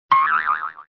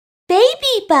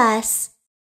BabyBus.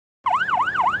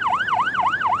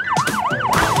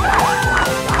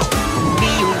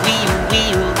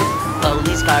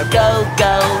 Police car, go,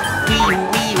 go.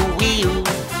 Wee-oo, wee-oo, wee-oo.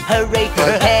 Hooray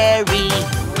for Harry.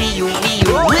 Wee-oo,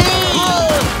 wee-oo, wee-oo.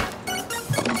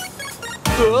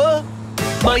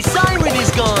 My siren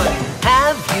is gone.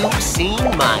 Have you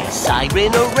seen my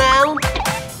siren around?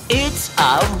 It's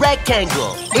a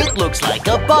rectangle. It looks like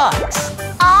a box.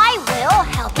 I will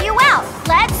help you out.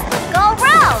 Let's look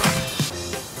around.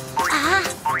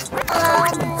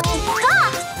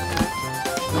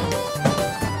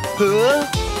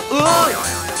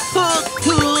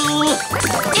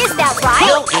 Is that right?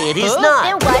 No, it is not.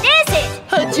 Then what is it?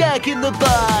 A jack in the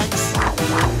box.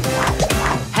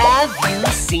 Have you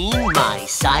seen my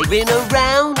siren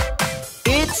around?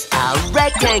 It's a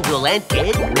rectangle and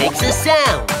it makes a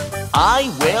sound. I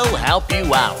will help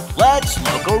you out. Let's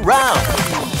look around.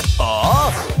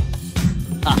 Oh!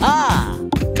 Aha!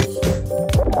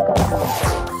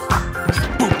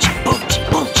 Booch, booch,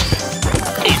 booch.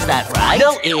 Is that right?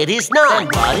 No, it is not. Then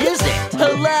what is it?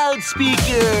 A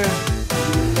loudspeaker.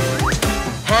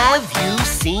 Have you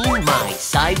seen my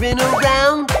siren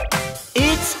around?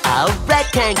 It's a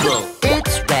rectangle.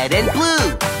 It's red and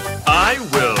blue. I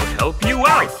will help you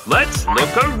out. Let's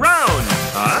look around.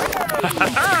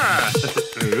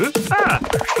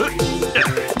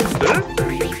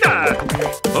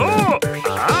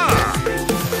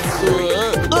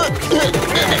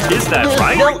 Is that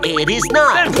right? No, it is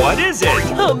not. Then what is it?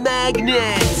 A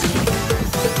magnet.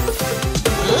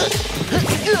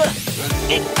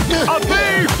 A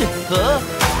thief!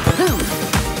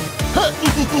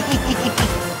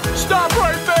 Stop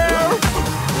right there!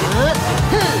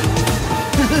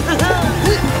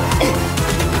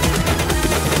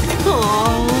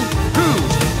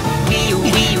 Wee-oo,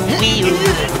 wee-oo, wee-oo.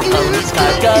 Police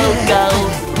car, go, go.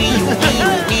 Wee-oo,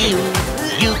 wee-oo, wee-oo.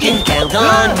 You can count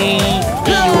on me.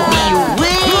 Wee-oo, wee-oo,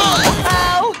 wee-oo.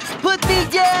 Ow! Put me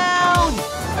down!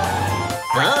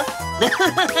 Huh?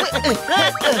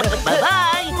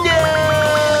 Bye-bye! No!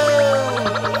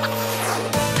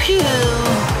 Phew!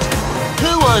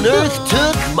 Who on earth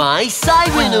took my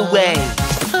siren away?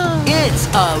 It's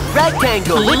a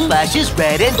rectangle. It flashes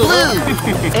red and blue.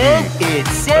 And it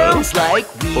sounds like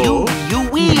wee-oo, wee-oo,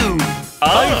 wee-oo.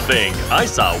 I think I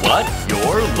saw what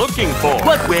you're looking for.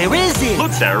 But where is it?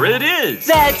 Look, there it is.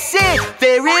 That's it!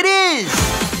 There it is!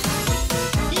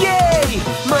 Yay!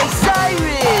 My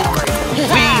siren!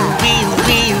 Wee-oo, wee-oo,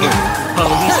 wee-oo.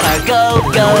 Police car, go,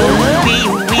 go.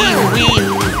 Wee-oo, wee-oo,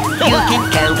 wee-oo. You can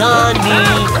count on me.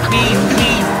 Wee-oo,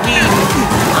 wee-oo, wee-oo.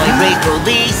 I'm a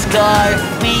police car.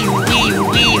 Wee-oo, wee-oo,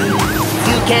 wee-oo.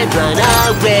 You can't run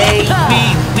away.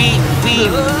 Wee-oo, wee-oo,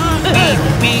 wee-oo. Wee-oo,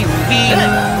 wee-oo,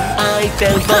 wee-oo. I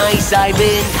found my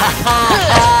siren. Ha ha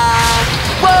ha!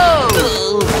 Whoa!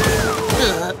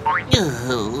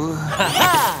 Ha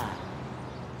ha!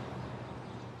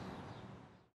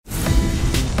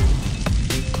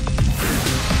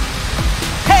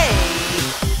 Hey!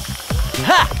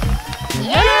 Ha!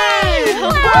 Yay!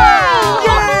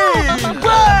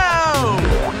 Wow!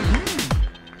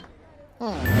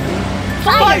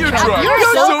 Fire truck, you're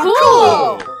so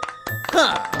cool!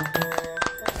 Huh.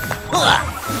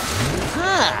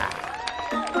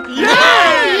 Yay!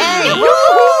 Hey!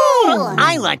 Woohoo!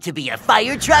 I like to be a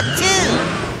fire truck too.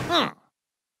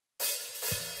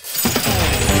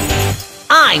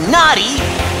 I'm naughty.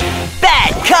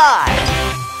 Bad car.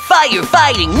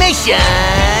 Firefighting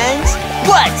missions.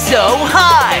 What's so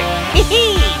hard?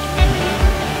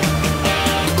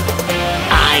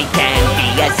 I can be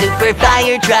a super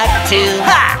fire truck too.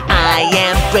 Ha! I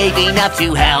am brave enough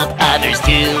to help others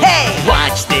too. Hey!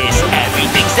 Watch this,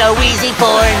 everything's so easy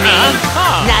for me.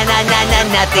 Na na na na,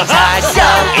 nothing's hard, so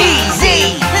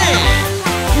easy.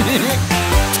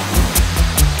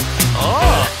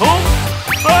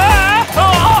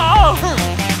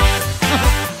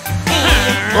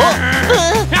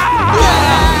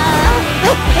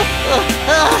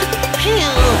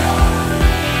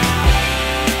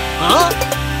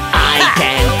 I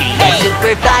can be a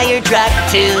super fire truck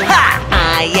too. Ha!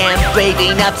 I am brave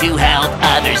enough to help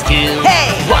others too. Hey!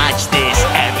 Watch this,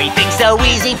 everything's so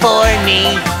easy for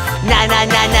me. Na na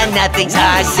na na, nothing's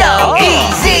hard, so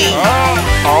easy.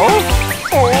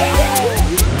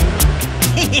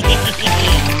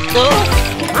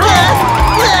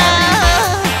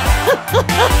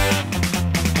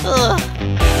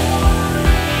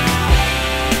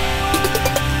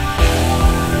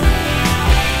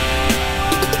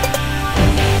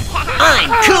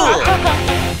 I'm cool!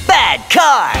 Bad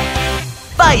car!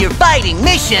 Firefighting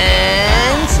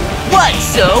missions! What's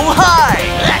so hard?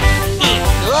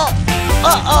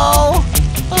 Uh-oh!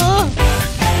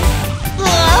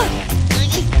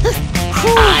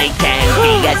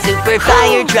 super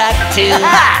fire truck too.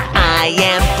 I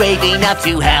am brave enough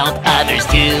to help others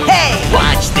too. Hey!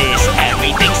 Watch this,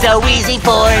 everything's so easy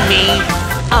for me.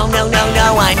 Oh no, no,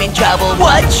 no, I'm in trouble.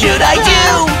 What should I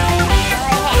do?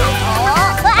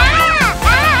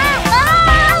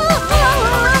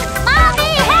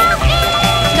 Mommy, help me!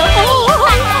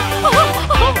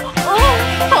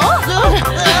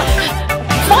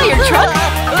 Fire truck,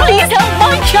 please help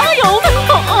my child!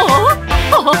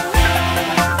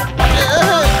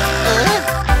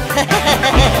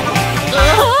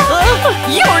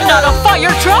 You're not a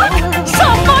fire truck!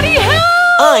 Somebody help!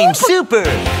 I'm super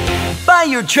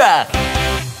fire truck.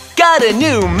 Got a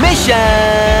new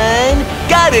mission.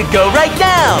 Gotta go right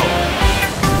now.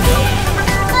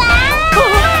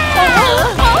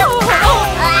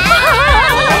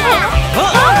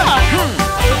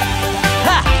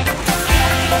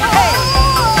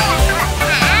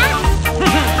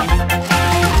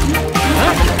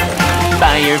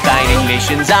 Firefighting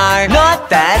missions are not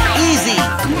that easy.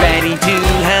 Ready to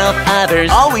help others.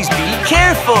 Always be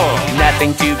careful.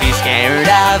 Nothing to be scared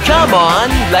of. Come on,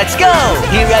 let's go.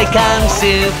 Here I come,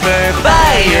 super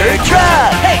fire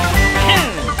truck. Hey!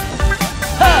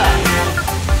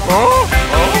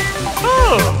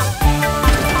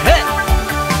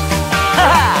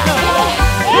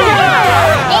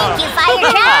 Thank you, fire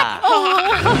truck!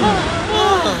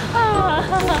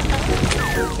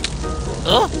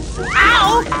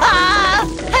 Ow!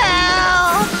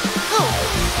 Help!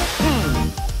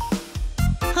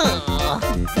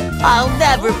 I'll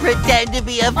never pretend to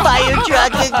be a fire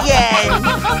truck again.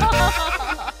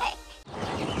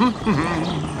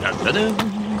 It's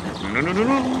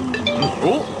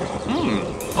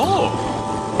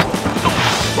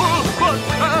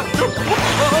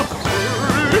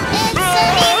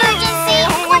an emergency!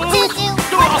 What to do?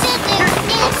 What to do?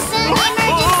 It's an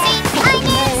emergency! I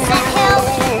need some help!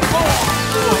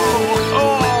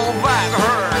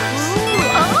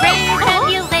 Brave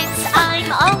ambulance, I'm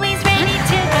always ready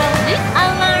to go.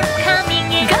 Alarm coming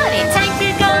in. Got it. Time to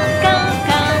go, go,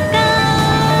 go, go.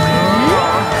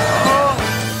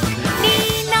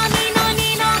 Nino, Nino,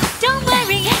 Nino, don't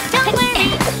worry, don't worry.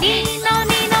 Nino,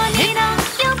 Nino, Nino,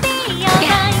 you'll be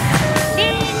alright.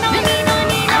 Nino, Nino,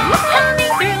 Nino,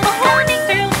 coming through, coming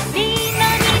through. Nino,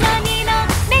 Nino, Nino,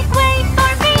 make way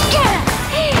for me.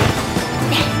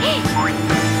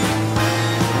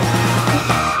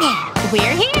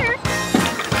 We're here.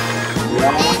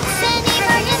 It's an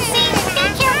emergency! Be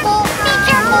careful! Be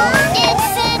careful!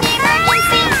 It's an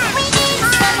emergency! We need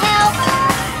some help!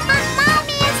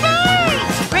 Mommy is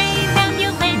hurt! Brave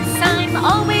ambulance, I'm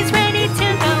always ready to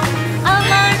go.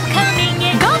 Alarm coming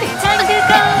in. Got it. Time to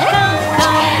go, go,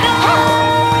 go, go.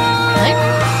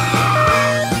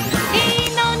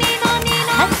 Nino, Nino,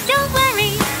 Nino, don't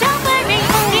worry, don't worry.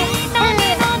 Nino,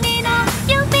 Nino, Nino,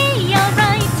 you'll be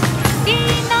alright.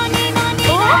 Nino, Nino,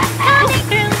 Nino, coming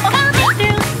through, coming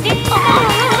through. Nino,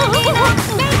 Nino, Nino,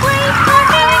 make way for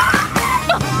me.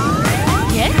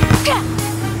 Yeah.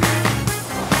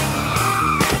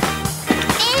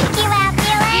 Thank you,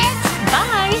 ambulance!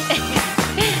 Bye.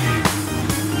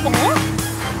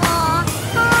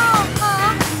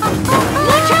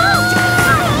 Watch out!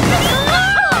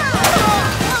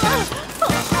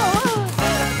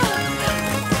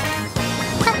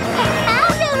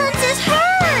 Ambulance is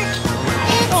hurt!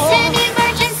 It's an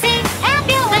emergency!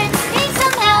 Ambulance needs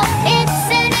some help! It's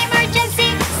an emergency!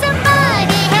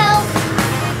 Somebody help!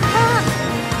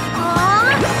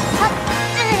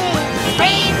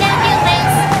 Brave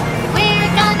ambulance, we're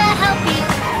gonna help you.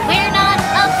 We're not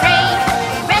afraid.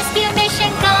 Rescue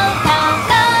mission, go, go,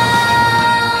 go!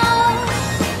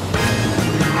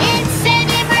 It's an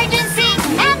emergency!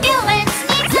 Ambulance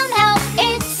needs some help!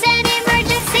 It's an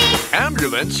emergency!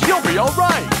 Ambulance, you'll be all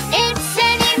right. It's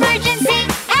an emergency!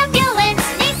 Ambulance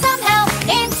needs some help!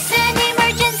 It's an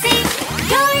emergency!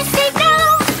 Doors say go!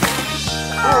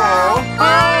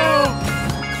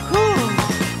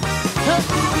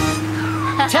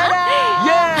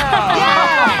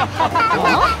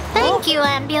 Thank you,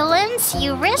 ambulance.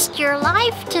 You risked your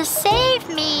life to save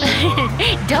me.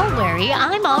 Don't worry,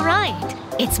 I'm all right.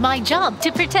 It's my job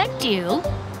to protect you.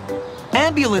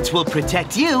 Ambulance will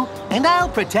protect you, and I'll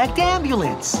protect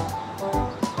ambulance.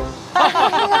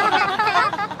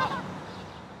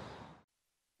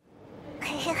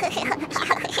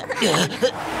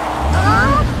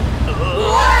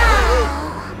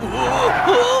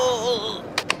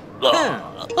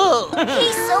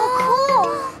 He's so cool.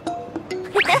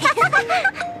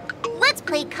 Let's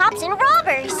play cops and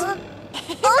robbers.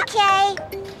 Okay.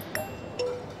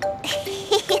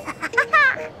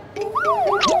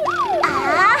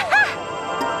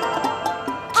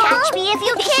 Catch me if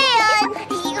you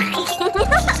can.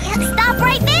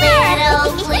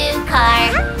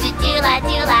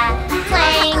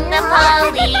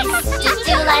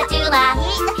 doola.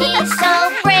 He's so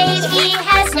brave, he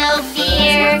has no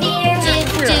fear.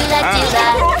 Doola doola,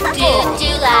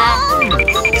 doola.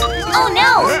 Oh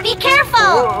no, be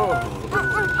careful!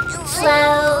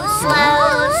 Slow,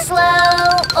 slow, slow,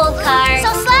 old car.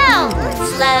 So slow!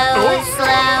 Slow,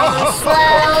 slow,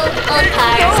 slow, old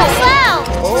car. So slow!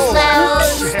 Slow,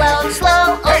 slow, slow,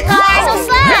 old car. So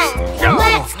slow!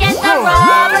 Let's get the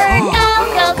robber, go,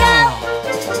 go, go!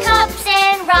 Cops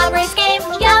and robbers game,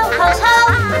 yo ho ho!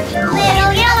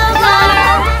 Little yellow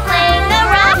car, playing the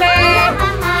robber.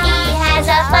 He has a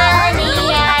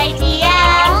funny idea.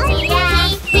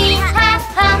 Hee ha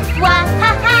ha, wah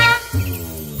ha ha.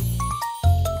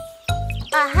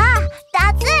 Aha,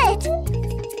 that's it!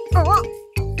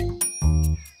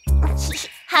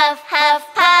 Huff, huff,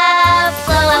 puff,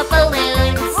 blow up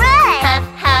balloons. Red! Huff,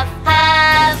 huff,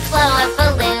 puff, blow up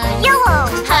balloons. Yellow!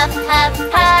 Huff, huff,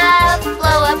 puff,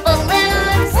 blow up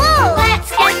balloons. Blue!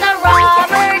 Let's get the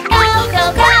robber, go, go,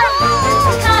 go!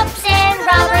 Cops and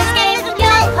robbers game,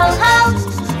 yo ho ho!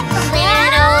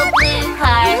 Little blue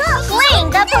car, fleeing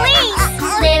the police.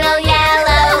 Little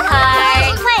yellow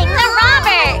car, playing the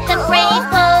robber. The brave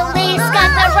police got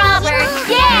the robber,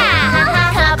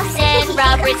 yeah! Cops and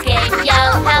robbers game, yo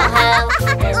ho ho!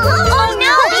 Oh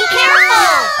no, be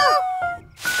careful!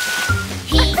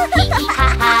 Hee hee hee ha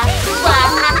ha, wah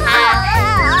ha ha!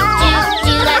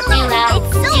 Doola doola,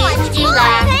 doola.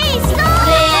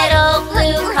 Little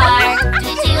blue car,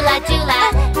 doola doola,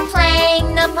 playing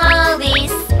the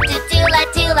police, doola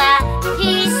doola.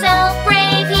 He's so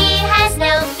brave, he has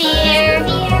no fear.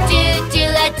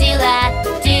 Doola doola,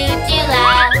 doola.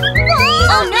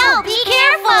 Oh no, be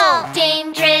careful!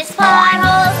 Dangerous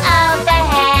potholes up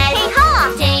ahead. Hey ha!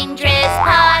 Dangerous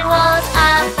potholes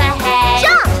up ahead.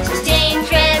 Jump!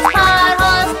 Dangerous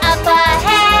potholes up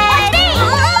ahead.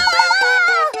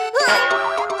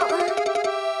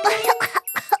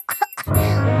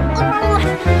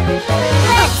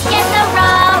 Let's get the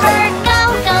robber, go,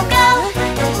 go, go!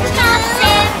 Cops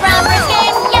and robbers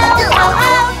game, yo ho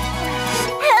ho!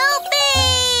 Help me!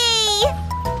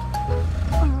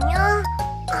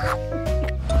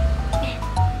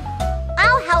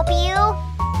 I'll help you.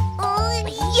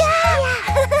 Yeah!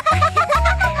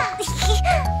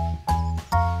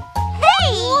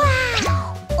 Hey! Wow!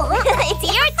 It's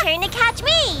your turn to catch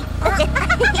me.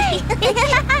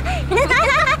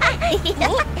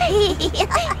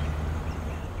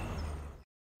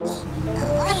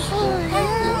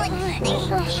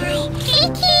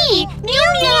 Kiki! Mew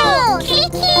mew!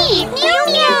 Kiki! Mew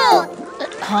mew!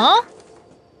 Huh?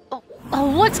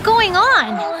 What's going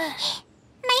on?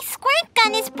 My squirt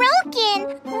gun is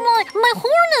broken. My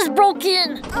horn is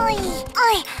broken.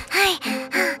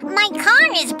 My car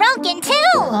is broken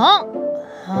too. Huh?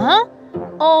 Huh?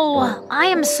 Oh, I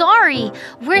am sorry.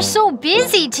 We're so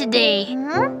busy today.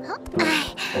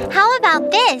 How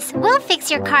about this? We'll fix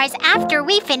your cars after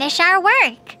we finish our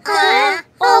work.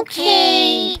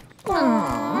 Okay.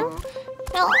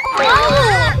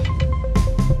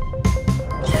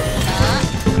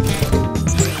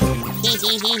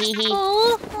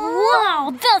 Oh,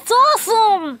 wow, that's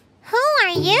awesome! Who are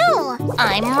you?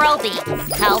 I'm Roby.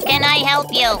 How can I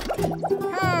help you?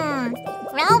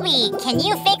 Roby, can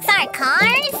you fix our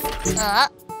cars?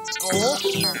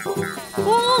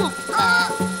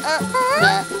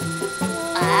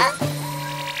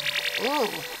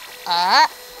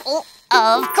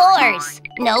 Of course.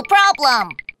 No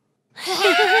problem.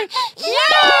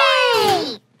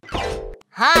 Yay!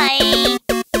 Hi.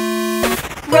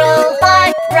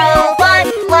 Robot, robot,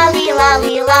 lolly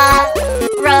lolly la.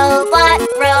 Robot,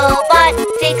 robot,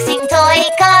 fixing toy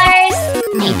cars.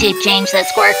 Need to change the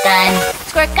squirt gun.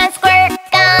 Squirt gun, squirt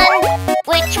gun.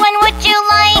 Which one would you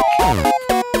like?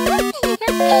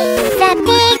 The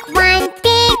big one,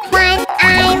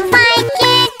 I like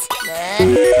it.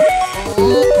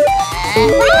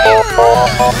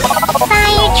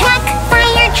 Fire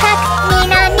truck,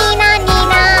 Nina, Nina,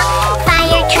 Nina.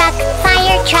 Fire truck,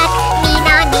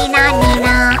 Nina, Nina,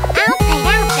 Nina. I'll put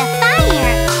out the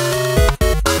fire.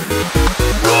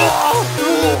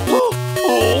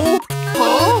 Hey!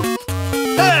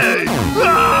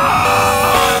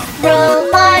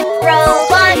 Robot,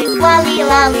 robot, lolly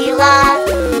lolly la.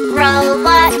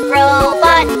 Robot,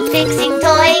 robot, fixing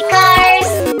toy cars.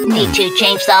 Need to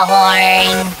change the horn.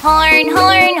 Horn,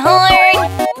 horn, horn.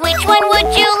 Which one would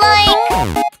you like?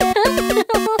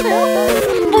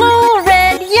 Blue,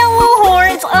 red, yellow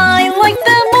horns, I like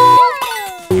them all.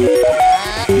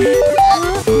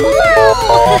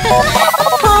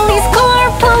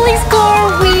 Police car,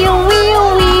 wheel, wheel,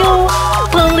 wheel.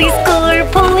 Police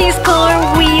car,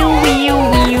 wheel, wheel,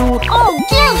 wheel. Oh,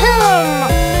 get him!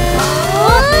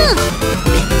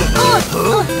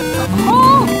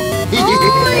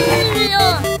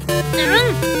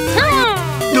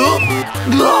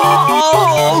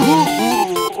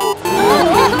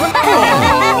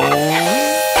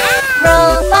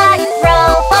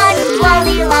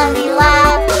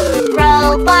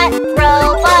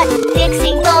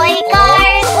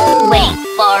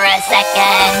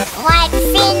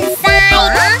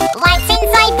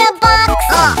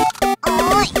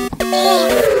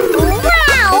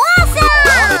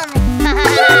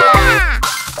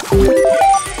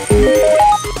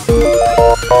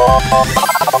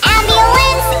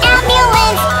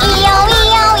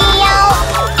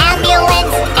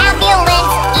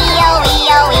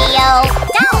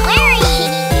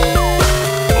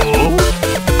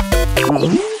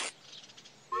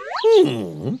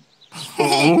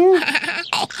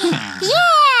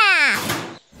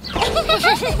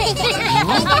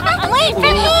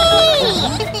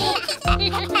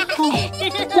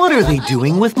 are they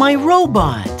doing with my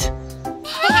robot?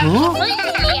 Huh?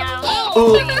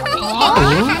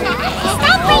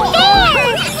 Stop right there!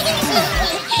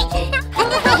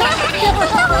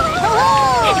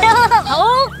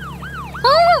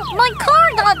 Oh, my car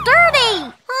got dirty!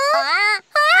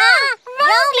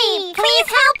 Roby, please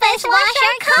help us wash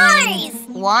our cars!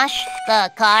 Wash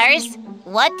the cars?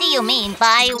 What do you mean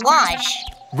by wash?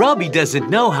 Robbie doesn't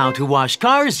know how to wash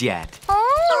cars yet.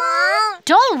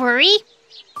 Don't worry.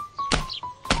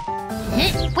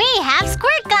 We have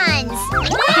squirt guns!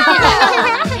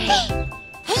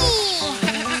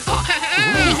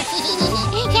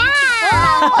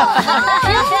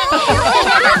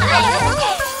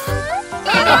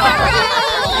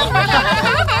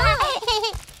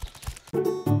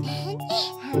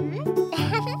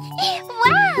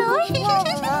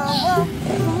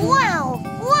 Wow,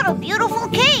 what a beautiful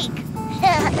cake!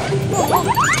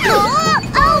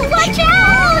 Oh, watch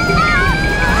out!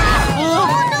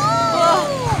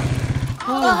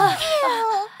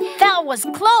 That was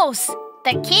close.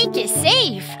 The cake is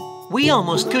safe. We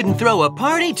almost couldn't throw a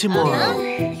party tomorrow.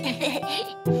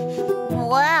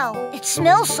 Wow, it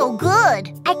smells so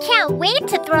good. I can't wait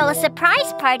to throw a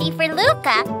surprise party for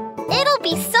Luca. It'll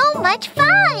be so much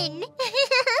fun.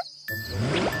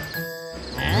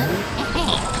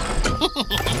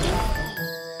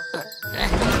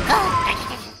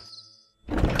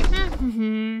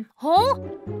 Huh?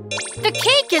 The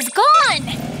cake is gone.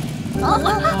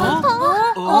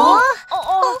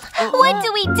 What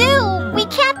do we do? We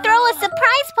can't throw a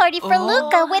surprise party for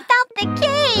Luca without the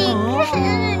cake.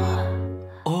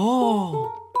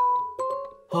 Oh.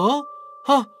 Huh?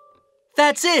 Huh?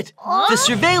 That's it! The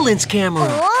surveillance camera!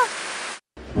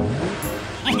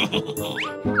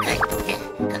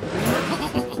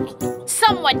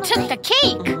 Someone took the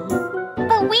cake.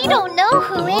 But we don't know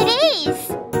who it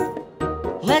is.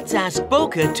 Let's ask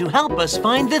Boca to help us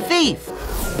find the thief.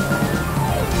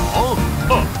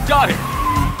 Oh, got it.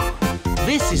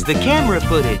 This is the camera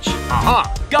footage. Aha,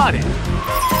 got it.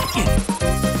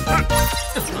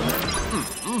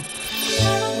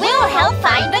 We'll help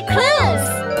find the clues.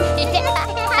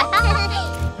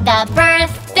 The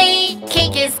birthday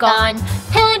cake is gone.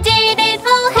 Who did it?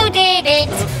 Oh, who did it?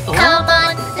 Come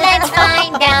on, let's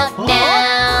find out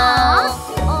now.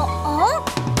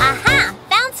 Aha,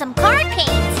 found some car paint.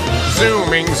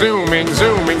 Zooming, zooming,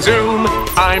 zooming, zoom.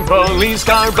 I'm Police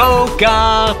Car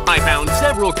Boca. I found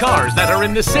several cars that are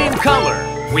in the same color.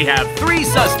 We have 3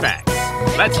 suspects.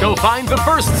 Let's go find the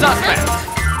first suspect.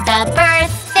 The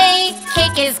birthday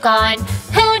cake is gone.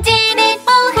 Who did it?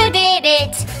 Oh, who did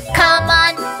it? Come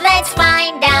on, let's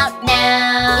find out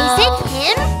now. Is it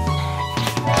him?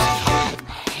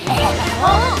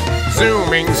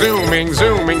 Zooming, zooming,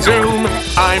 zooming, zoom.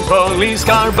 I'm Police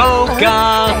Car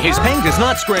Boca. His paint is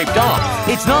not scraped off.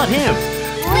 It's not him.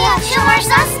 We have 2 more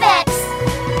suspects.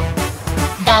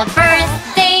 The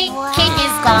birthday cake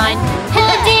is gone. Who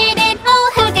did it?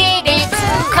 Oh, who did it?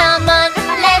 Come on,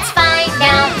 let's find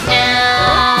out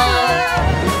now.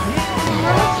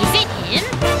 Is it him?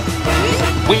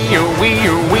 Wee-oo,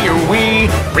 wee-oo, wee-oo, wee.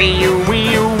 Wee-oo,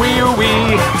 wee-oo, wee-oo,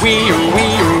 wee. Wee-oo,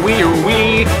 wee-oo, wee-oo,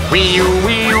 wee. Wee-oo,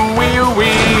 wee-oo, wee-oo,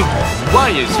 wee. Why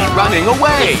is he running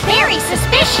away? Very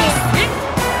suspicious.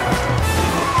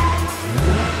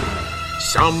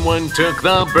 Someone took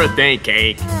the birthday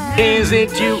cake. Is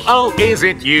it you? Oh, is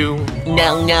it you?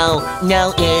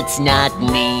 No, it's not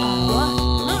me.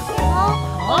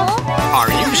 Are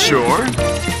you sure?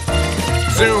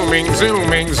 Zooming,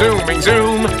 zooming, zooming,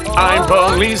 zoom. I'm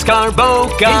Police Car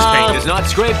Boca. His paint is not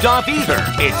scraped off either.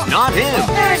 It's not him.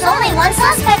 There's only 1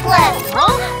 suspect left.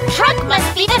 Truck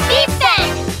must be the thief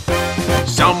then.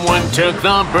 Someone took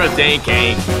the birthday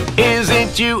cake. Is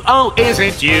it you? Oh, is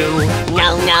it you?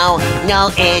 No,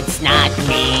 it's not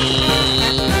me.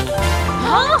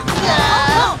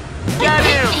 Get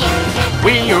him!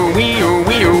 Wee-oo, wee-oo,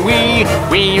 wee-oo, wee.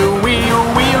 Wee-oo, wee-oo,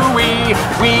 wee-oo, wee.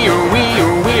 Wee-oo,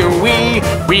 wee-oo, wee-oo, wee.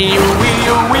 Wee-oo,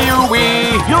 wee-oo, wee-oo,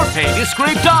 wee. Your paint is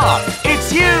scraped off.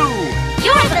 It's you!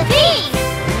 You're the thief.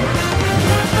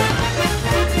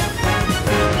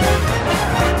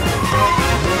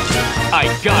 I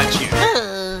got you.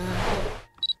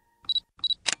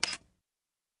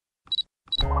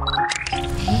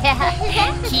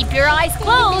 Keep your eyes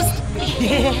closed.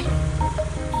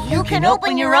 You can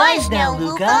open your eyes now,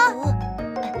 Luca.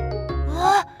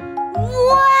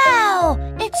 Wow!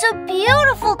 It's a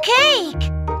beautiful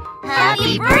cake!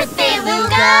 Happy birthday,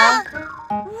 Luca!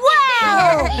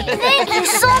 Wow! Thank you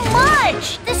so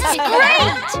much! This is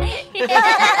great!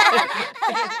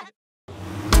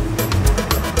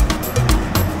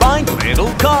 Find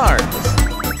little cars.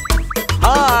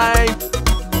 Hi!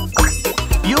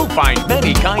 You'll find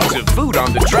many kinds of food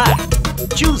on the track.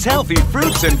 Choose healthy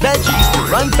fruits and veggies to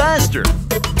run faster.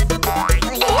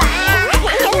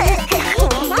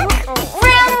 Vroom,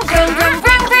 vroom, vroom,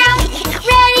 vroom, vroom.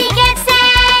 Ready, get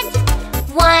set.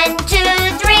 1, 2,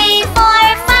 3,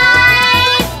 4, 5.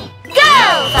 Go!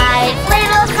 5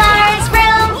 little cars,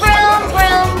 vroom, vroom,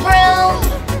 vroom, vroom.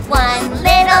 1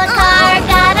 little car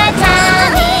got a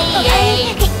tummy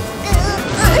ache.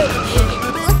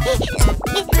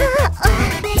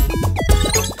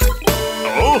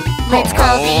 Let's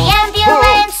call the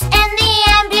ambulance, and the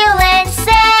ambulance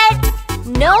said,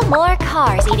 No more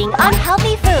cars eating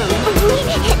unhealthy food.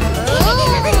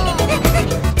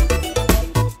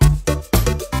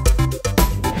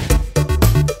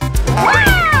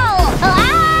 wow!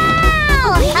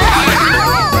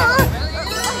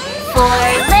 4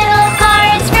 little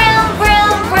cars, vroom,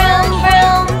 vroom, vroom,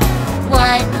 vroom. 1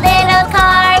 little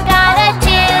car got a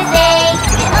toothache.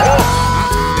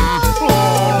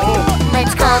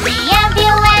 Let's call the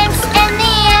ambulance, and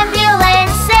the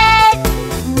ambulance said,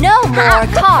 No more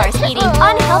cars eating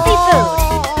unhealthy food.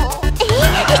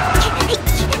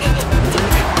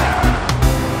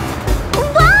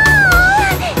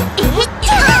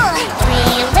 3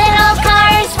 little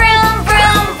cars, vroom,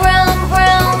 vroom, vroom,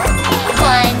 vroom.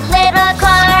 1 little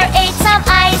car ate some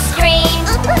ice cream.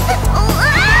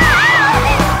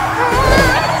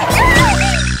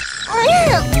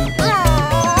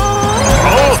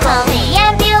 Let's call the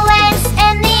ambulance,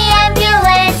 and the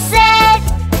ambulance said,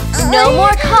 No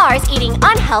more cars eating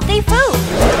unhealthy food.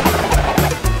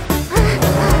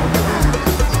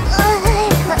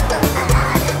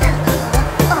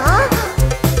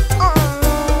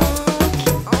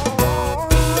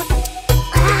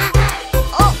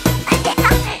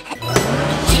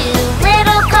 Two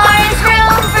little cars,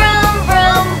 vroom, vroom,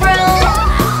 vroom, vroom.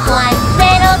 1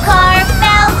 little car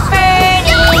felt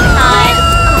burning hot.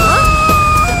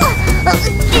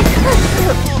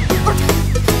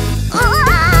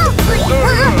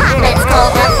 Let's call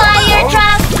the fire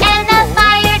truck, and the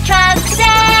fire truck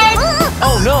said,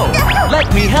 Oh no! Let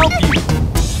me help you!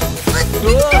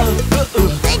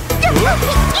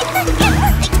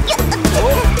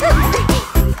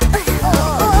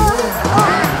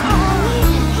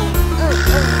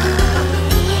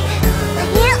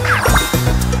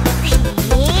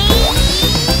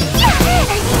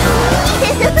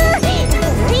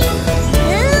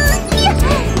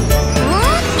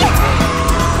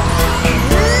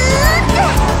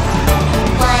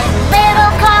 One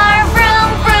little car, vroom,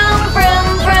 vroom, vroom,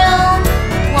 vroom.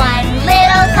 1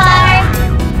 little car.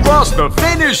 Cross the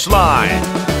finish line!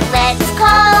 Let's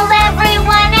call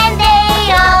everyone, and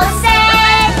they all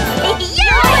said,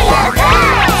 You're the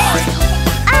best!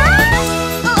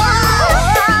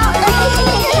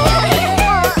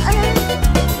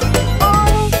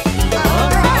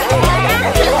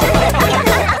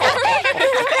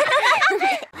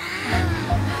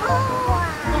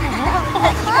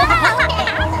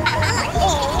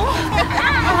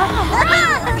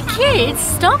 Kids,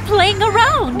 stop playing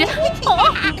around.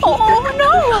 Oh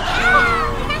no!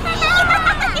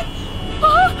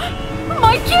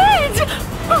 My kids!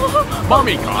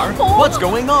 Mommy car, what's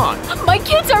going on? My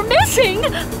kids are missing!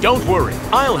 Don't worry,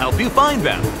 I'll help you find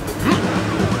them.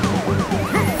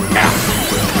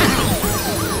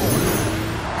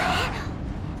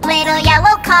 Little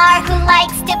yellow car who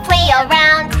likes to play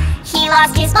around. He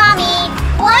lost his mommy.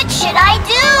 What should I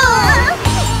do?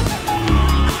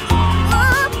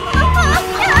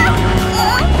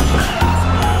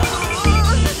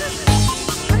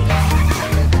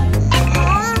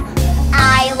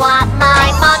 I want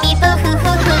my mommy,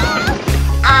 boo-hoo-hoo-hoo.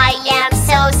 I am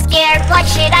so scared, what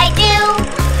should I do?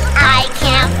 I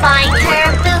can't find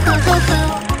her, boo-hoo-hoo-hoo.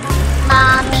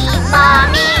 Mommy,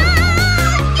 mommy.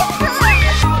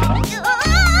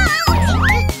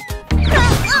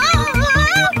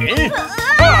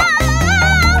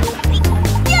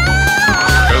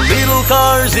 The little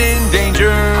car's in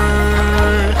danger.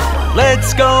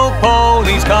 Let's go,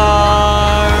 police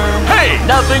car. Hey,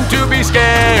 nothing to be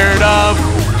scared of.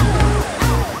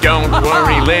 Don't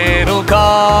worry, little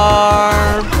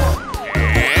car.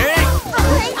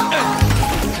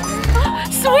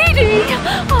 Sweetie!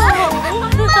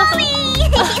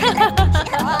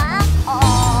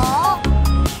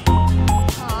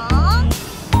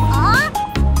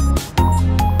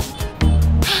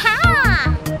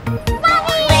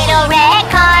 Little red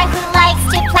car who likes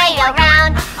to play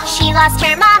around. She lost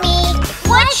her mommy.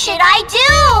 What should I do?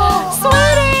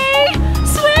 Sweetie!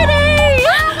 Sweetie!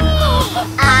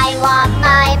 I want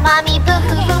my mommy,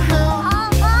 boo-hoo-hoo-hoo.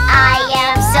 I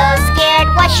am so scared,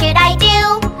 what should I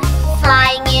do?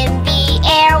 Flying in the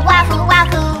air, wahoo,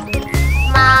 wahoo.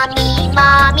 Mommy,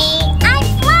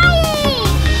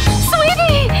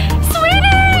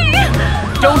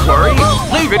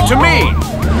 it to me.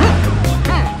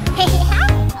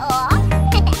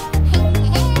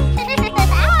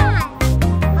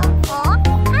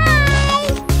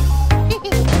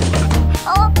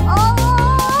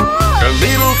 The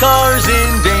little car's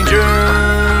in danger.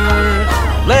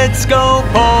 Let's go,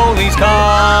 police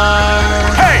car.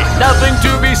 Hey, nothing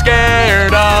to be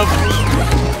scared of.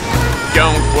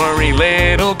 Don't worry,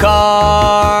 little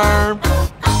car.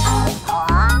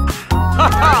 Ha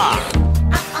ha!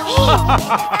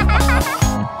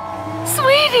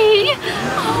 Sweetie!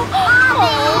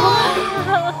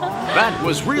 That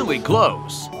was really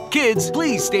close. Kids,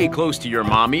 please stay close to your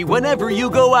mommy whenever you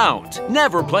go out.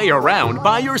 Never play around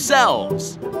by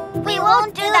yourselves. We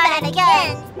won't do that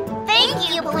again. Thank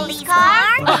you, police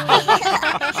car.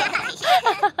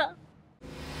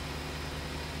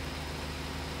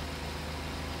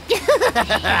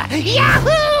 Yahoo!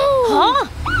 Huh?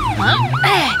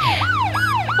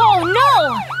 Oh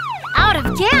no! Out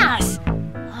of gas!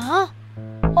 Huh?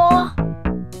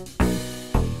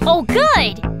 Oh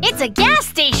good! It's a gas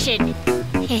station!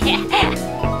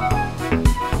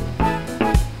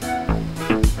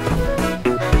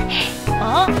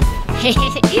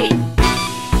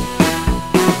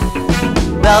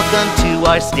 Welcome to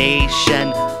our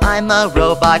station. I'm a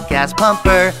robot gas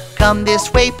pumper. Come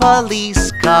this way,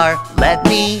 police car. Let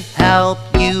me help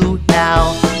you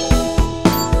now.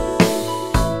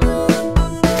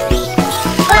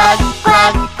 Plug,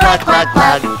 plug, plug, plug,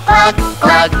 plug, plug,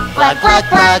 plug, plug, plug,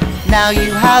 plug. Now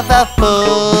you have a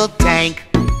full tank.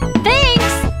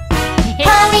 Thanks!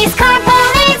 Police car,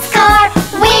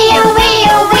 wee-oo,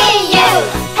 wee-oo, wee-oo.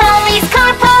 Police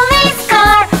car,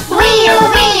 wee-oo,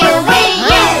 wee-oo,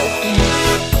 wee-oo.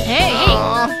 Hey!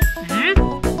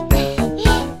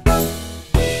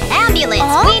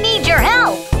 Ambulance, we need your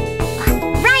help!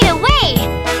 Right away!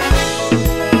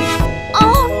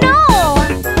 Oh no!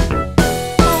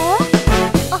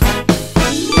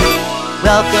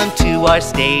 Welcome to our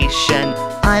station.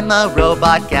 I'm a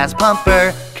robot gas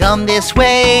pumper. Come this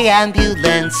way,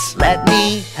 ambulance. Let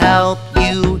me help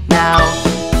you now.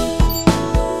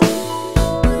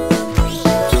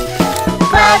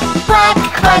 Plug, plug,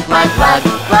 plug, plug, plug,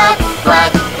 plug,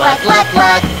 plug, plug, plug,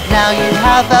 plug. Now you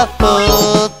have a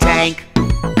full tank.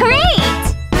 Great!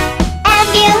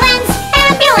 Ambulance,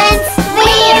 ambulance,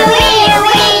 wee-oo, wee-oo,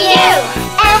 wee-oo.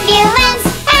 Ambulance,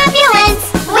 ambulance,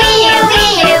 wee-oo,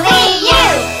 wee-oo,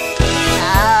 wee-oo.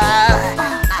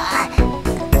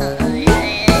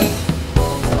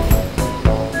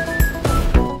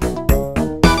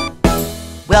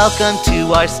 Welcome to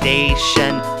our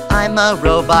station. I'm a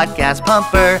robot gas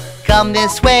pumper. Come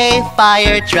this way,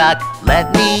 fire truck.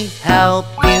 Let me help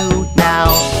you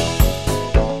now.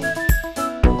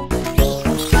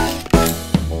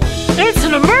 It's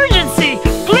an emergency!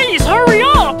 Please hurry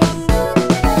up!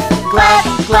 Glug,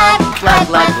 glug, glug,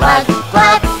 glug, glug,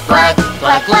 glug, glug,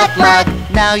 glug, glug, glug.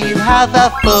 Now you have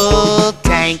a full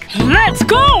tank. Let's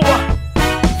go!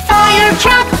 Fire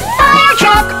truck,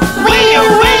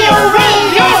 wee-oo, wee-oo,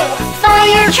 wee-oo.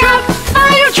 Fire truck,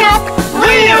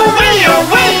 wee-oo, wee-oo,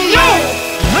 wee-oo.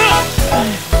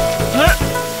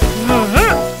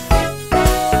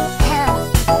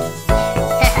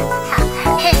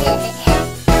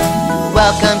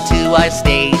 Welcome to our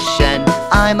station.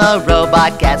 I'm a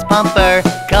robot gas pumper.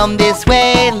 Come this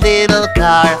way, little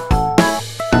car.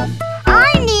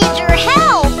 I need your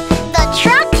help. The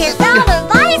truck is out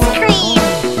of ice cream.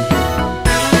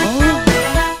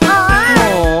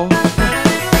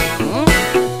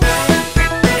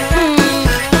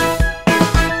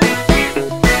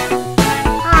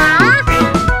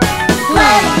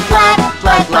 Plug,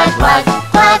 plug, plug, plug, plug,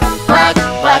 plug, plug,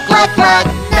 plug, plug, plug.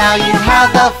 Now you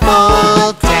have a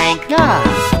full tank.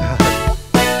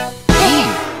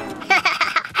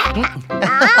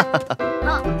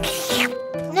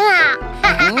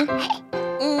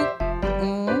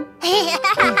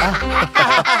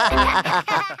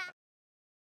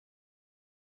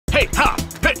 Hey ha!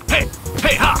 Hey hey!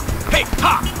 Hey ha! Hey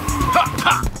ha! Ha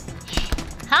ha!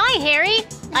 Hi, Harry!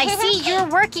 I see you're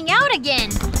working out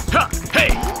again. Ha! Hey!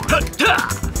 Ha! Ha!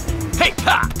 Hey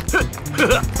ha! Ha!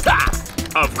 Ha! Ha!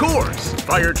 Of course!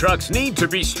 Fire trucks need to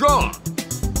be strong.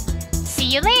 See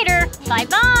you later.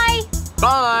 Bye-bye.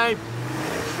 Bye!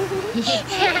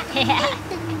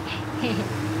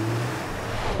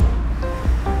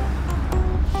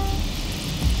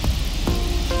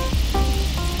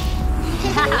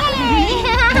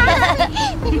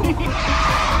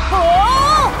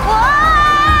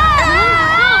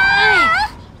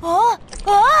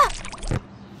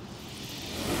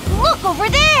 Look over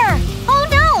there! Oh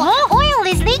no! Oil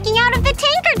is leaking out of the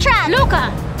tanker truck!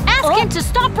 Luca, ask him to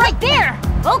stop right there.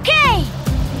 Okay!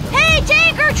 Hey,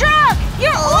 tanker truck!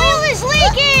 Your oil is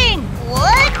leaking!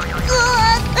 What?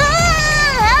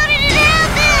 How did it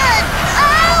happen?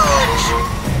 Ouch!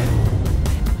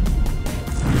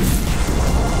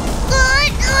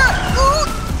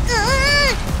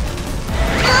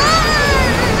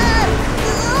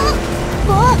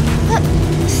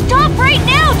 Stop right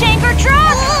now, tanker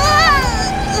truck!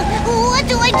 What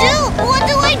do I do? What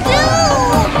do I do?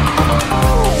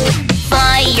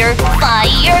 Fire,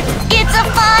 fire, it's a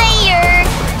fire!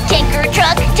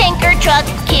 Tanker truck,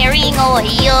 carrying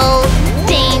oil.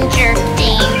 Danger,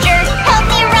 danger, help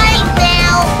me right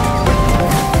now!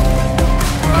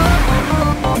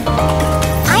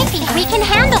 I think we can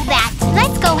handle that.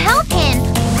 Let's go help him.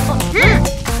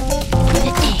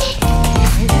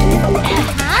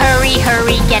 Hurry,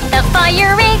 hurry, get the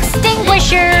fire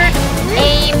extinguisher.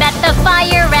 Aim at the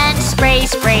fire and spray,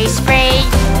 spray, spray.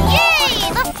 Yay!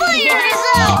 The fire is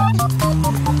out!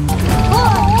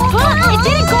 It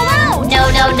didn't go out! No,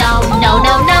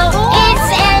 it's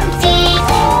empty!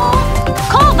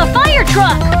 Call the fire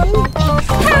truck!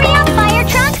 Hurry up, fire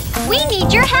truck. We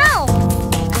need your help.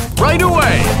 Right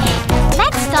away!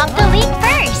 Let's stop the leak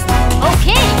first.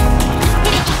 Okay.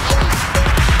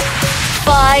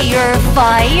 Fire,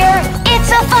 fire,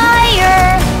 it's a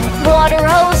fire! Water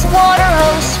hose,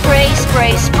 spray,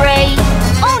 spray, spray!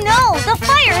 Oh no, the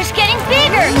fire is getting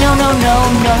bigger! No,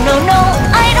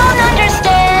 I don't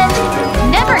understand!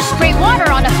 Never spray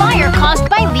water on a fire caused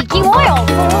by leaking oil.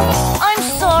 I'm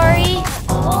sorry.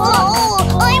 Oh,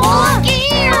 I'm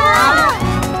scared!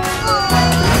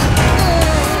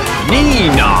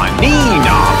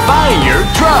 Nina, fire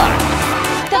truck!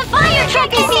 The fire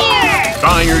truck is here!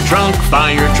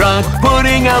 Fire truck,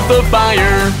 putting out the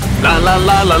fire. La la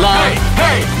la la la,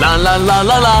 hey, la la la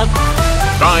la la.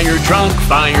 Fire truck,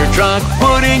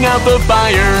 putting out the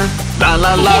fire. La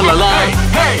la la la la,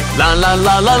 hey, la la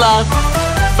la la la.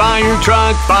 Fire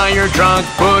truck,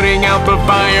 putting out the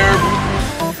fire.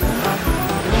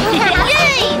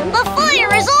 Yay! The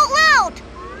fire is all out!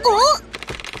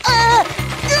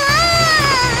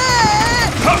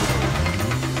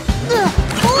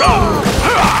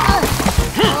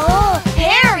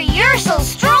 Harry, you're so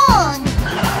strong!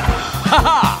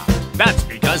 Ha! That's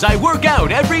because I work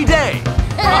out every day.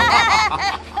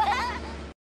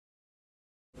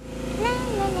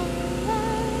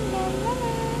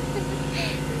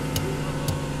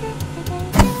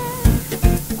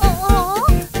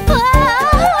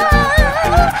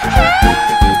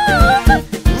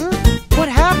 What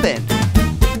happened?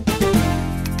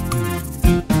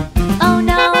 Oh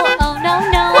no,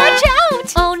 no. Watch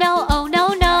out! Oh no,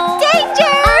 no.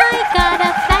 Danger! I got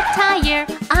a flat tire.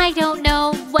 I don't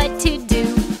know what to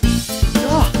do.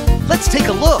 Oh, let's take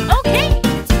a look. Okay.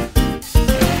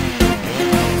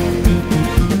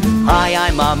 Hi,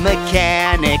 I'm a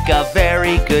mechanic, a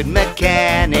very good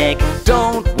mechanic.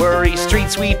 Don't worry, street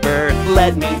sweeper,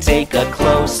 let me take a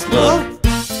close look.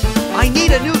 I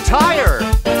need a new tire.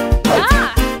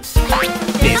 Ah.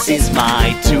 This is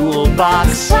my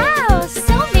toolbox. Wow,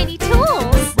 so many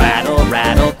tools. Rattle,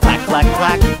 rattle, clack, clack,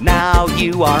 clack. Now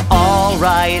you are all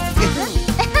right.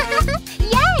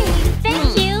 Yay!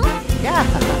 Thank you. Yeah.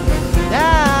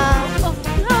 Yeah. Oh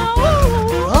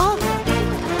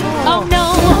Huh? no,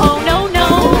 oh no, no.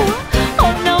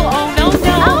 Oh no, oh no,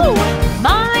 no.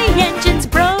 My engine's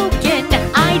broken.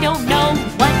 I don't know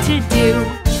what to do.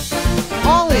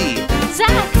 Ollie,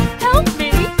 Zach, help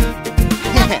me.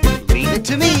 leave it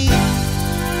to me.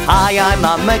 Hi, I'm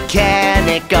a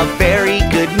mechanic, a very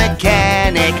good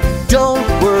mechanic. Don't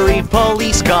worry,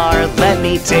 police car, let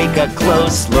me take a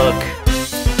close look.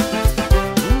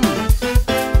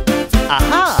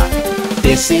 Aha!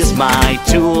 This is my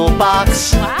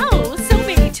toolbox. Wow, so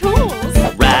many tools.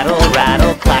 Rattle,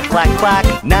 rattle, clack, clack,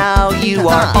 clack. Now you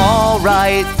are all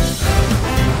right.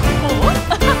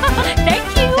 Thank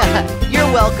you.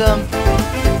 You're welcome.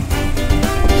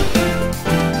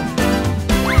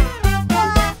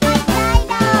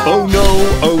 Oh no,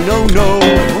 oh no, no.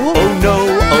 Oh no,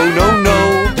 oh no,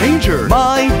 no. Danger.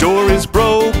 My door is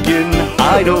broken.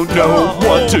 I don't know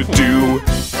what to do.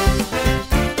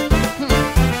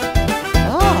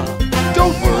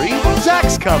 Don't worry,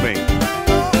 Zach's coming.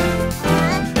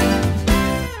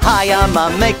 Hi, I'm a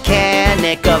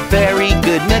mechanic, a very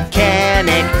good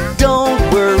mechanic. Don't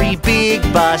worry, big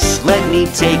bus, let me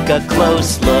take a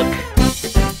close look.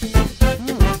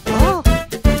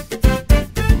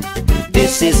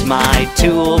 This is my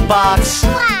toolbox.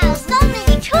 Wow, so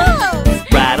many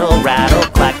tools! Rattle, rattle,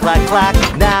 clack, clack, clack.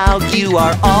 Now you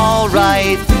are all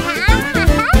right.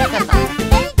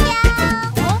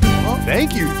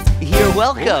 Thank you! Thank you. You're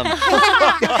welcome.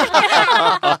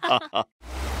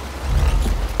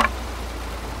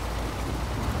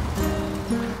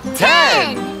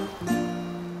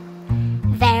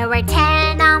 were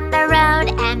 10 on the road,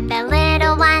 and the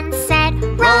little one said,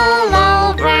 roll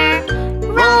over,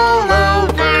 roll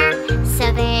over.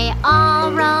 So they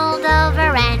all rolled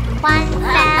over and one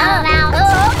fell out.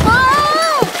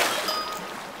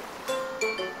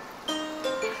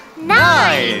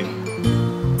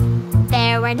 9!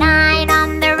 There were 9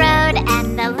 on the road,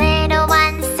 and the little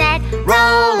one said,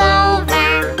 roll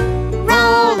over,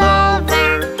 roll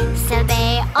over. So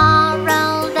they all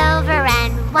rolled over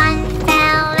and one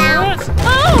fell out.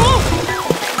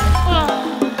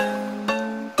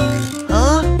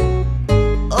 Huh?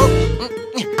 Oh.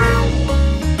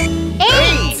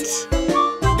 8!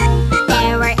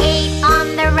 There were 8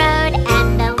 on the road,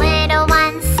 and the little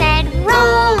one said,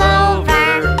 roll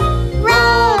over,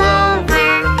 roll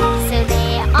over. So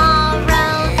they all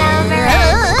rolled over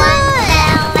and one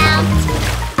fell out.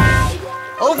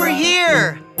 Over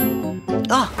here!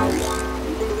 Oh.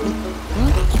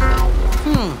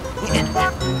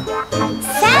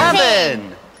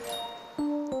 7!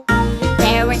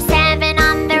 There were 7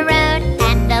 on the road,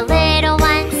 and the little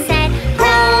one said,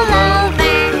 roll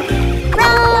over,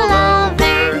 roll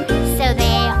over. So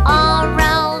they all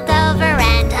rolled over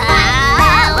and one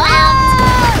fell out.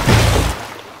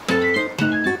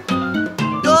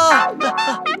 Oh.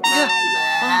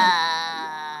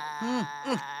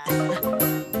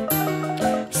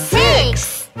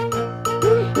 6!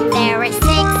 There were 6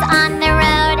 on the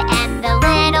road, and the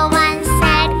little one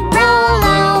said, roll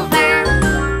over,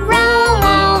 roll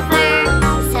over.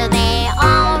 So they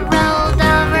all rolled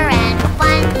over and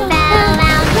one fell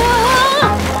out.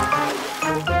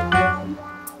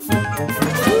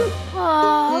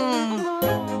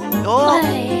 Oh.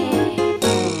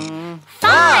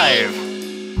 5!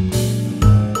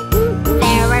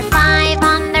 There were 5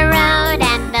 on the road,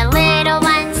 and the little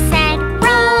one said,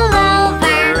 roll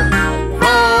over,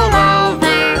 roll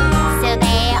over. So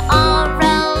they all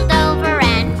rolled over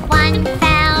and one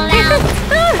fell out.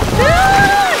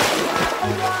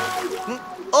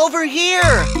 Over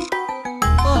here!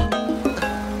 Oh.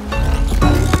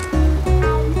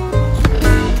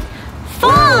 4!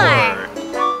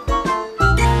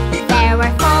 There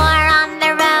were 4 on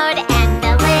the road, and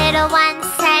the little one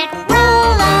said,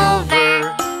 roll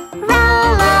over,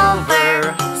 roll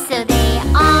over. So they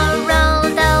all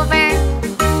rolled over.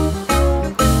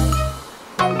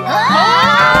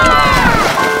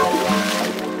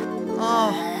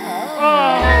 Oh.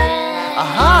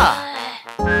 Aha!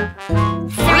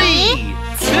 3,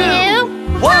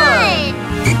 2, 1.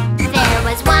 There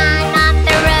was 1 on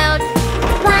the road,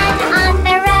 1 on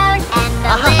the road, and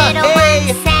the little one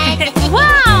said,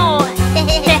 wow!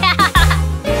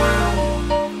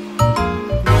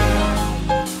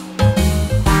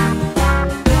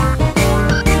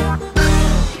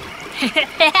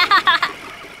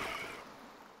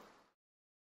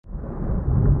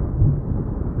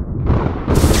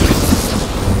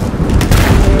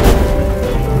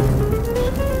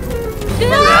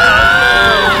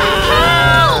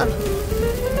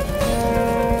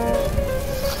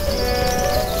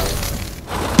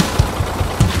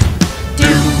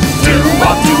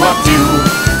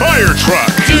 Fire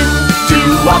truck!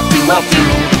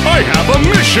 I have a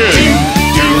mission!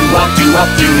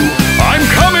 I'm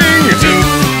coming!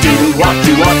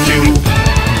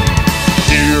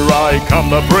 Here I come,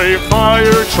 the brave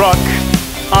fire truck.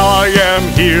 I am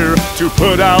here to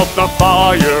put out the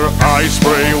fire. I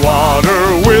spray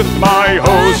water with my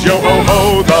hose. Yo ho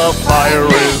ho, the fire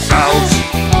is out.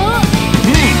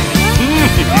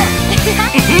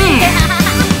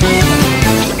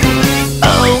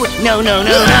 Oh, no, no,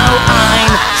 no, no,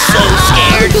 I'm so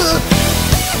scared.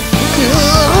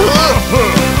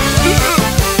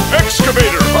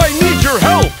 Excavator, I need your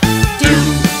help!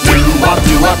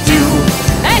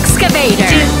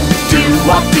 Excavator!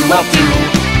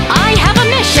 I have a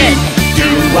mission!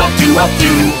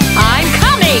 I'm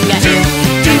coming!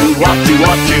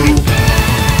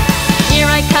 Here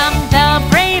I come, the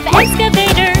brave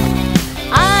excavator.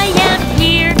 I am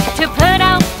here to put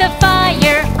out the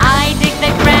fire. I dig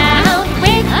the ground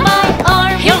with my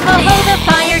arm. Yo ho ho, the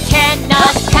fire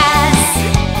cannot pass.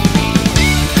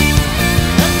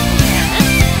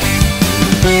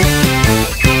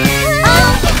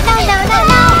 Oh, no, no, no,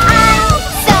 no, I'm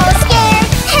so scared.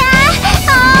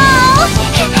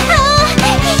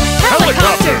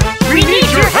 Helicopter, we need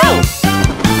your help!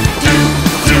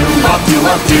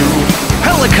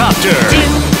 Helicopter!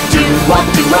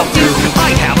 I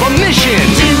have a mission!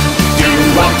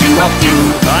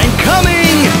 I'm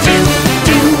coming!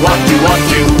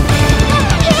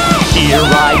 Here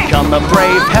I come, a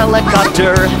brave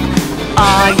helicopter.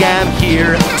 I am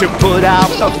here to put out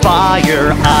the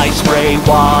fire. I spray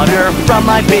water from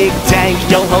my big tank.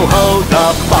 Yo ho ho,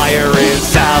 the fire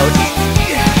is out.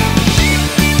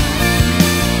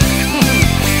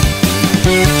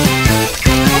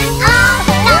 Oh,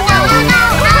 no, no, no, no,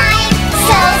 I'm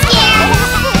so scared.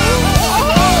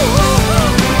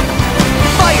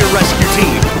 Fire rescue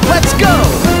team, let's go!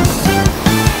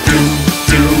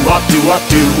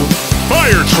 Do.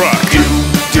 Fire truck. Do.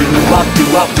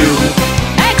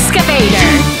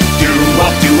 Excavator. Do.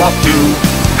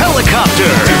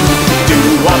 Helicopter. Do.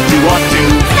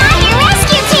 Fire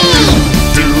rescue team.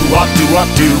 Do.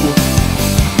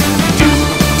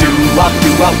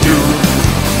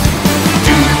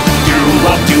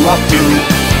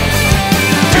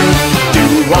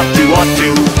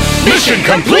 Mission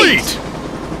complete.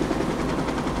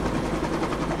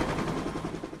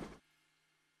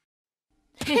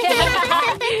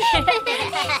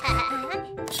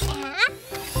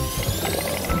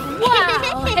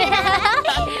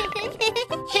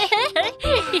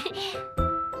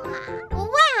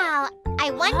 Wow!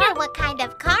 I wonder what kind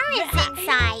of car is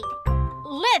inside.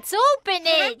 Let's open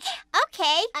it.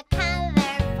 Okay, a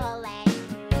colorful egg.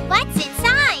 What's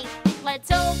inside?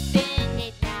 Let's open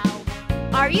it now.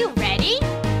 Are you ready?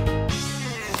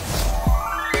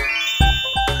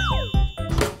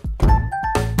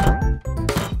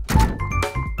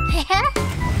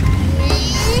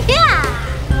 Yeah!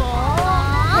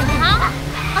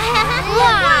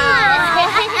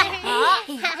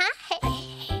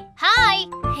 Hi,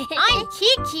 I'm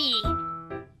Kiki.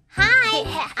 Hi,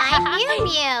 I'm Mew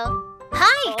Mew.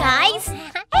 Hi, guys.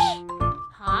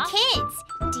 Huh? Kids,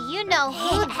 do you know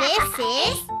who this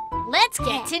is? Let's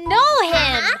get to know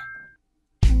him.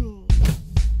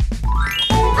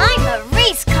 I'm a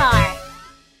race car.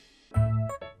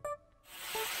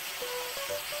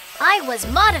 I was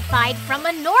modified from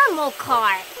a normal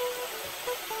car.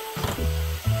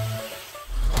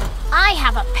 I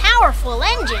have a powerful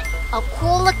engine, a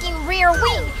cool-looking rear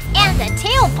wing, and a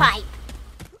tailpipe.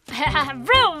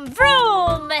 Vroom,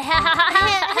 vroom!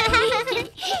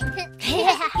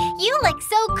 You look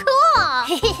so cool.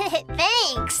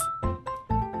 Thanks.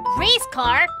 Race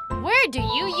car, where do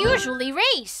you usually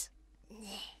race?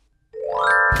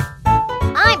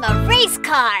 I'm a race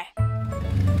car.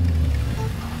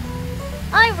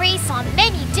 I race on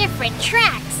many different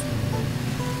tracks,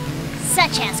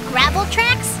 such as gravel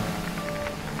tracks,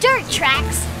 dirt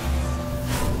tracks,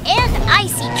 and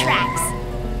icy tracks.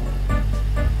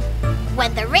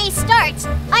 When the race starts,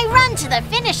 I run to the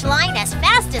finish line as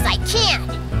fast as I can.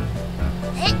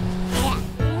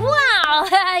 Wow,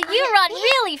 you run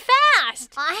really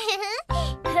fast.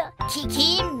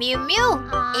 Kiki, Mew Mew,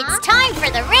 it's time for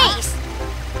the race.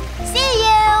 See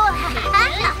you.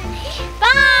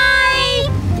 Bye.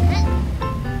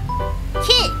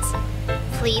 Kids,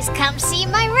 please come see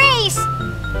my race.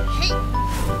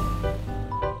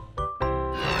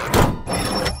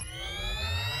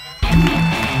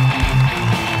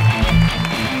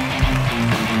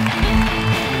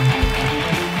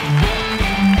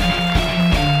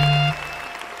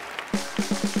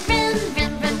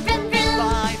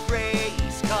 Five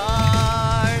race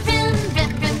cars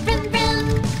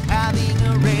having a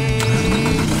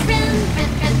race.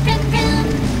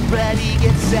 Ready,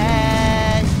 get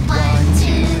set. 1,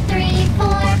 2, 3, 4,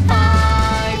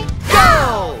 5.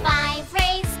 Go! 5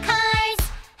 race cars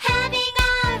having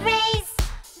a race.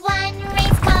 1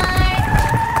 race car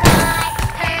got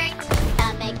hurt. The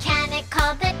mechanic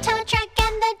called the tow truck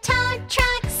and the tow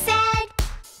truck said,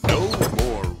 No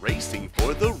more racing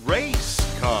for the race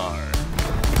car.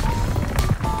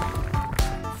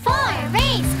 4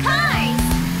 race cars.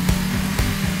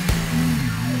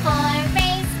 4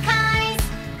 race cars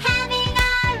having a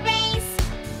race.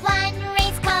 1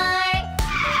 race car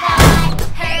got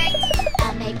hurt. The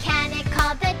mechanic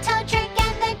called the tow truck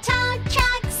and the tow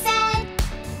truck said,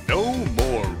 No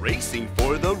more racing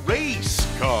for the race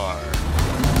car.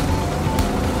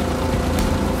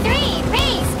 3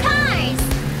 race cars.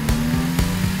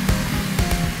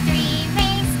 3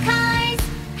 race cars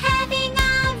having a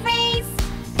race.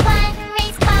 1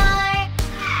 race car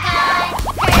got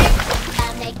hurt. The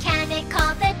mechanic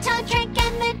called the tow truck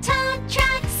and the tow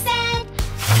truck said,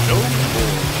 No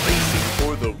more racing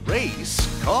for the race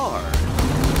car.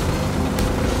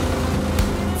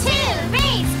 2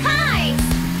 race cars.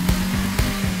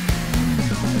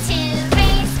 2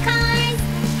 race cars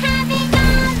having a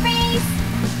race.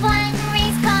 1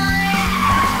 race car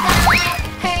got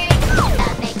hurt.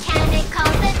 The mechanic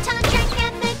called the tow truck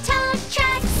and the tow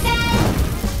truck said,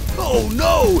 Oh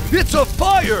no! It's a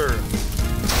fire!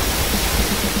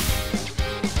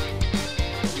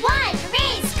 1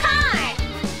 race car.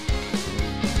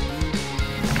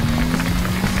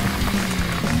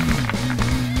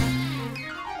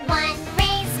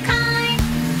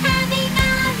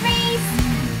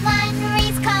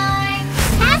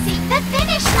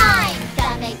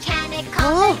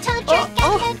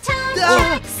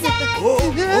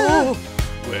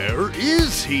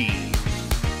 team.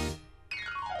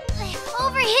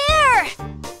 Over here!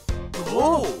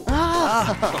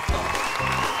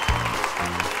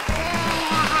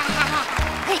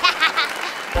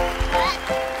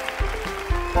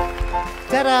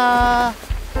 Ta-da!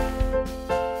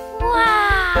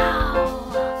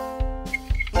 Wow!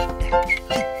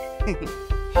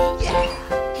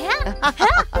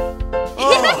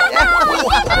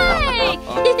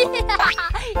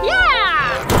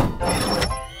 Yeah!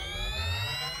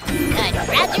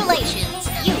 Congratulations!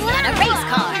 You've got a race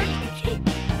car!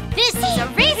 This is a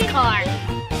race car!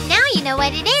 Now you know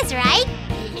what it is, right?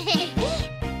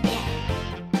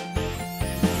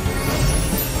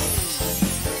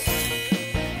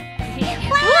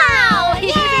 Wow!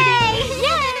 Yay!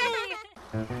 Yay!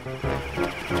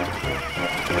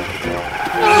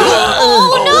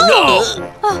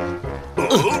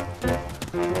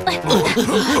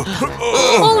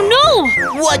 Oh no!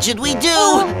 What should we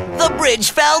do? The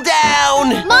bridge fell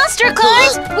down! Monster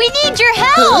cars, we need your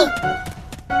help!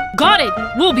 Got it!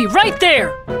 We'll be right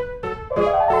there!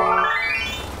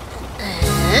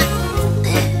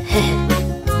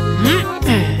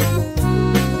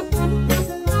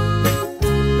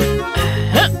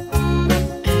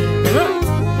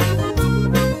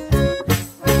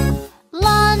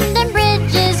 London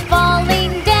Bridge is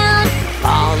falling down.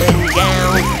 Falling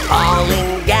down,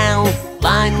 falling down.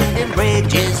 London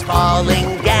Bridge is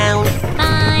falling down.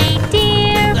 My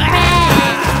dear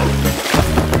friend.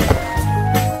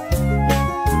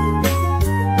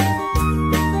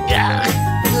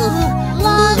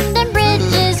 London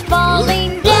Bridge is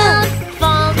falling down.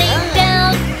 Falling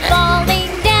down,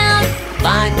 falling down.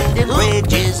 London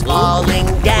Bridge is falling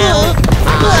down.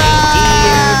 My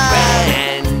dear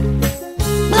friend.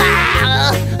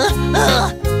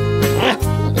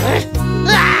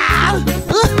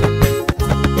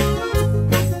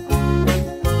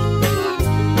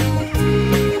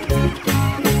 London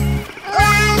Bridge is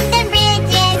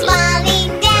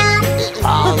falling down.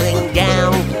 Falling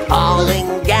down,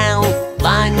 falling down.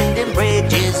 London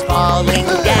Bridge is falling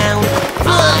down.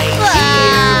 My dear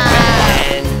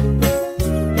friend.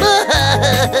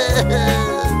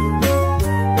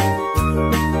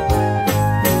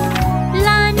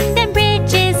 London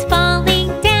Bridge is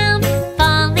falling down.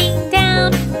 Falling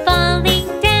down, falling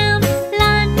down.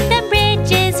 London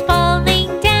Bridge is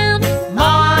falling down.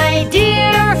 My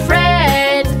dear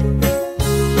friend!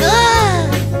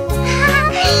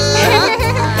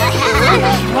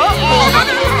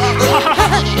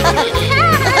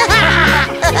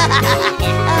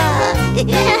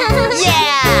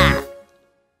 Yeah!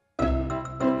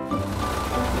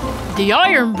 The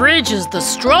Iron Bridge is the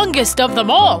strongest of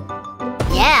them all.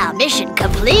 Yeah, mission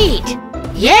complete.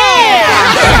 Yeah!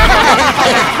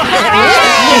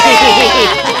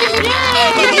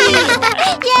 Yeah!